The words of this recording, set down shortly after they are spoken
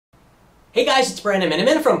Hey guys, it's Brandon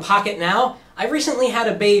Miniman from Pocket Now. I recently had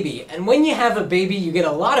a baby, and when you have a baby, you get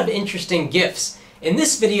a lot of interesting gifts. In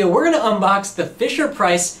this video, we're going to unbox the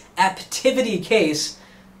Fisher-Price Apptivity case.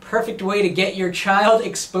 Perfect way to get your child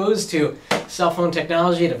exposed to cell phone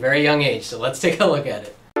technology at a very young age. So let's take a look at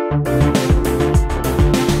it.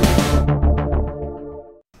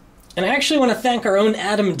 And I actually want to thank our own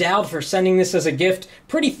Adam Dowd for sending this as a gift.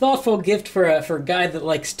 Pretty thoughtful gift for a guy that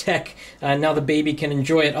likes tech. Now the baby can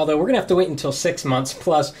enjoy it, although we're going to have to wait until 6 months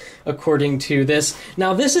plus, according to this.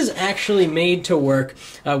 Now this is actually made to work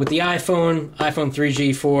with the iPhone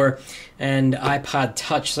 3G, 4, and iPod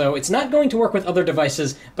Touch. So it's not going to work with other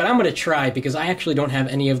devices, but I'm going to try because I actually don't have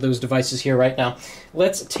any of those devices here right now.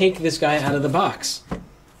 Let's take this guy out of the box.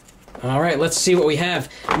 Alright, let's see what we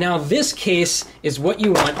have. Now this case is what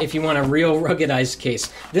you want if you want a real ruggedized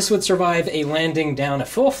case. This would survive a landing down a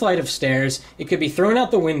full flight of stairs. It could be thrown out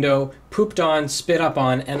the window, pooped on, spit up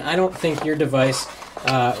on, and I don't think your device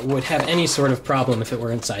would have any sort of problem if it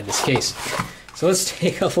were inside this case. So let's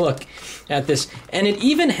take a look at this. And it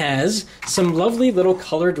even has some lovely little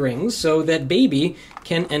colored rings so that baby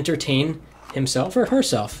can entertain himself or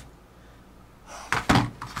herself.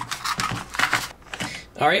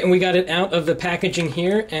 Alright, and we got it out of the packaging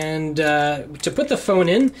here, and to put the phone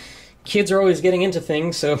in, kids are always getting into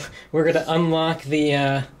things, so we're going to unlock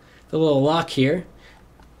the little lock here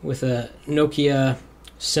with a Nokia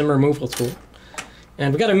SIM removal tool.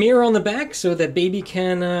 And we got a mirror on the back so that baby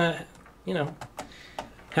can, have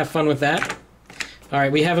fun with that.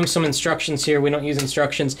 Alright, we have some instructions here. We don't use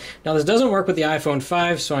instructions. Now this doesn't work with the iPhone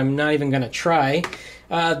 5, so I'm not even going to try.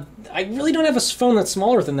 I really don't have a phone that's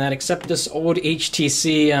smaller than that, except this old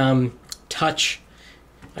HTC Touch.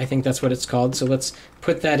 I think that's what it's called. So let's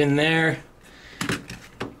put that in there.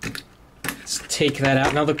 Let's take that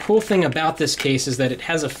out. Now the cool thing about this case is that it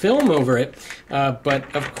has a film over it,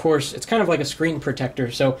 but of course it's kind of like a screen protector,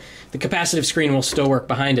 so the capacitive screen will still work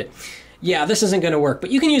behind it. Yeah, this isn't going to work,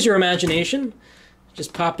 but you can use your imagination.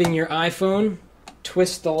 Just pop in your iPhone,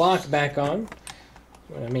 twist the lock back on.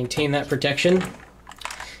 Maintain that protection.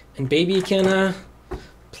 And baby can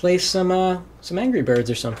play some Angry Birds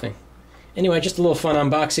or something. Anyway, just a little fun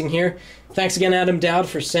unboxing here. Thanks again, Adam Dowd,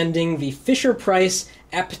 for sending the Fisher-Price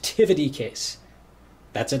Apptivity case.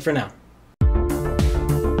 That's it for now.